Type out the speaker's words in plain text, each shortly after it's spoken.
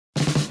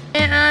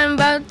I'm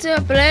about to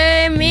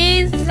play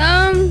me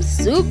some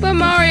Super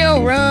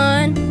Mario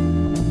Run.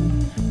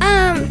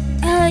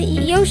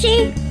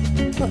 Yoshi?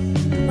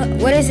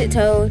 What is it,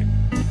 Toad?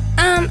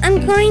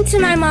 I'm going to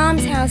my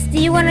mom's house. Do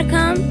you want to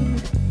come?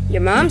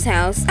 Your mom's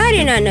house? I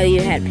did not know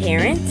you had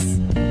parents.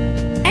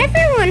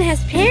 Everyone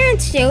has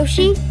parents,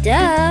 Yoshi.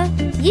 Duh.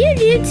 You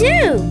do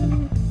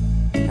too.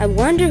 I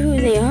wonder who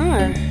they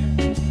are.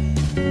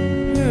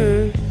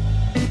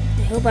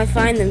 I hope I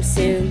find them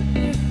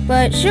soon.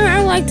 But sure,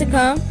 I'd like to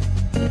come.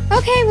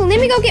 Okay, well, let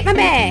me go get my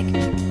bag.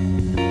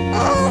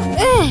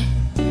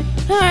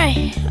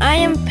 Alright, I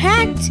am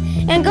packed,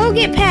 and go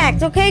get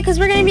packed, okay? Because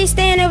we're going to be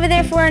staying over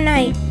there for a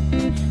night.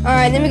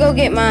 Alright, let me go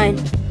get mine.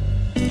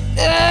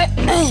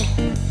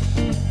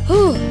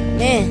 Whew,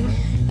 man.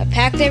 I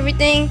packed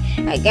everything.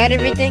 I got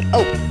everything.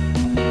 Oh.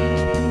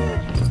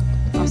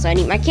 Also, I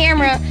need my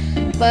camera.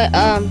 But,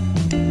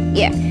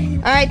 yeah.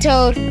 Alright,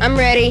 Toad, I'm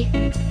ready.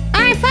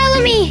 Alright,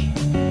 follow me.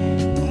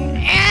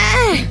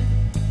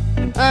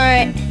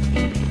 Alright.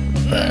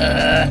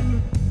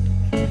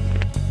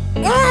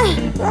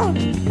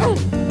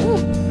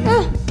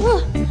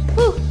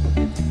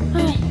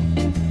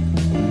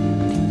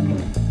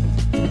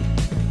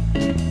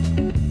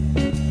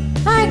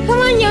 Alright, come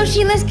on,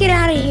 Yoshi, let's get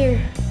out of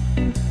here.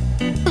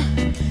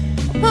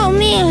 Oh,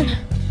 man.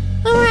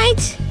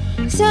 Alright,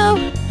 so,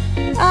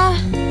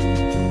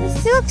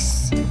 this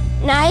looks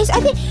nice. I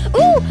think,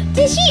 ooh,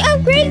 did she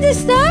upgrade the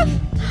stuff?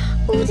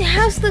 Ooh, the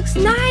house looks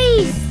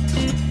nice.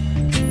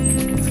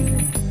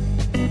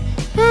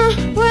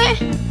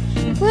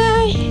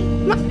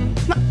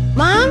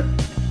 Mom?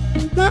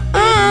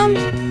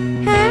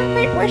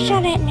 Where's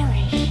Charlotte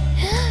Nourish?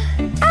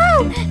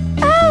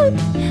 Oh,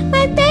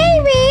 my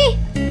baby.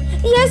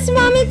 Yes,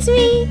 Mom, it's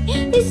me.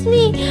 It's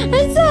me.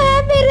 I'm so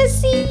happy to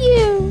see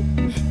you.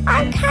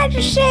 I'm kind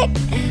of sick.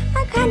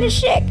 Can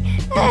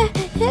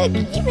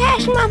you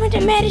pass Mama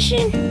the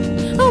medicine?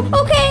 Oh,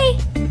 okay.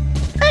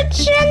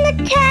 It's in the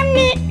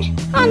cabinet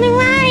on the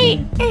right.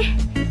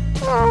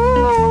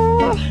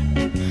 Oh.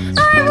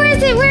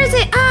 Where is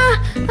it?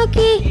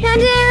 Okay, down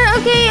there.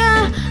 Okay,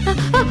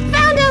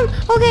 found him.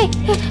 Okay.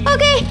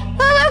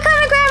 I'm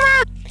coming,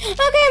 Grandma.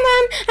 Okay,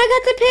 Mom, I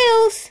got the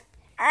pills.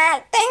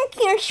 Thank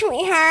you,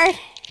 sweetheart.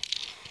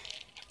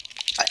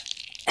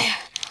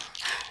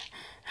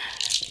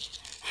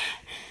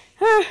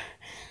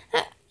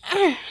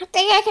 I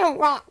think I can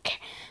walk.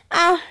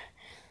 Oh,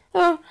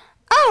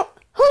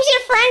 who's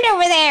your friend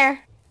over there?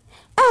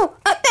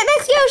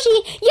 That's Yoshi.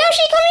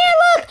 Yoshi, come here,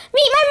 look.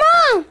 Meet my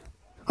mom.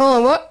 Hold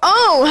on, what?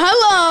 Oh,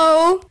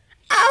 hello.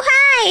 Oh,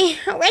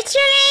 hi. What's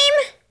your name?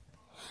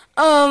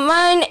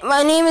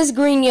 My name is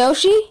Green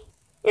Yoshi.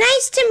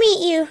 Nice to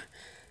meet you.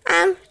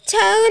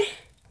 Toad?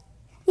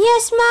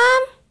 Yes,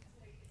 Mom?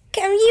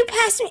 Can you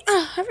pass me?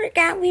 Oh, I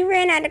forgot. We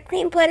ran out of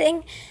cream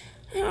pudding.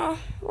 Oh,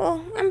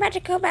 well, I'm about to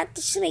go back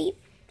to sleep.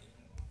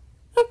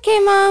 Okay,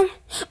 Mom.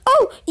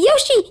 Oh,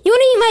 Yoshi, you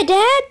want to meet my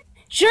dad?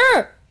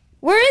 Sure.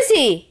 Where is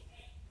he?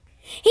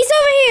 He's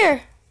over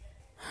here.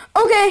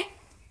 Okay.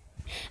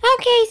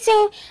 Okay,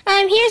 so,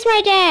 here's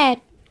my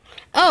dad.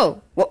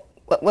 Oh,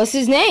 what's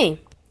his name?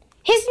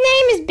 His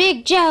name is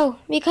Big Joe,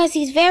 because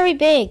he's very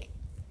big.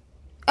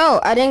 Oh,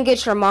 I didn't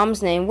get your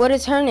mom's name. What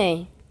is her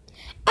name?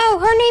 Oh,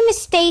 her name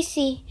is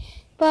Stacy.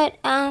 But,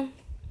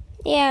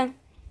 yeah.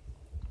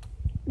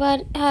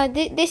 But,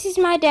 this is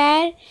my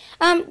dad.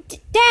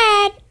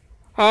 Dad!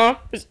 Huh?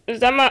 Is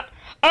that my...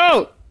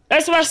 Oh,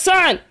 that's my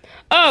son!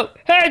 Oh,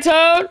 hey,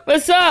 Toad,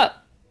 what's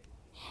up?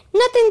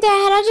 Nothing,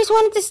 Dad. I just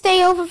wanted to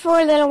stay over for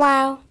a little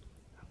while.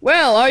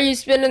 Well, are you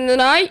spending the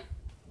night?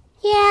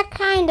 Yeah,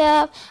 kind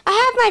of. I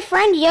have my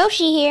friend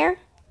Yoshi here.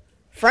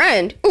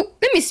 Friend? Ooh,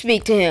 let me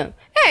speak to him.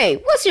 Hey,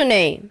 what's your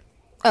name?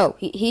 Oh,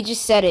 he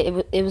just said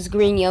it. It was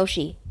Green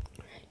Yoshi.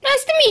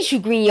 Nice to meet you,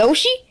 Green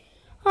Yoshi.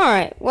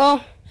 Alright,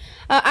 well,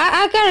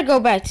 I gotta go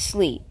back to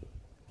sleep.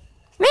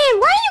 Man,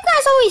 why are you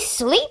guys always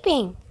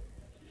sleeping?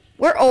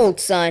 We're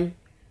old, son.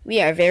 We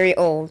are very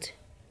old.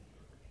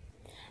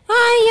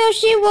 Hi,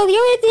 Yoshi. Well, the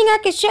only thing I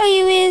can show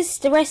you is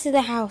the rest of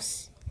the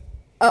house.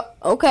 Oh,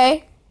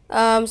 okay.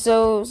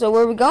 So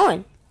where are we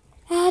going?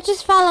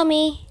 Just follow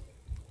me.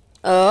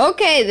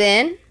 Okay,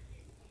 then.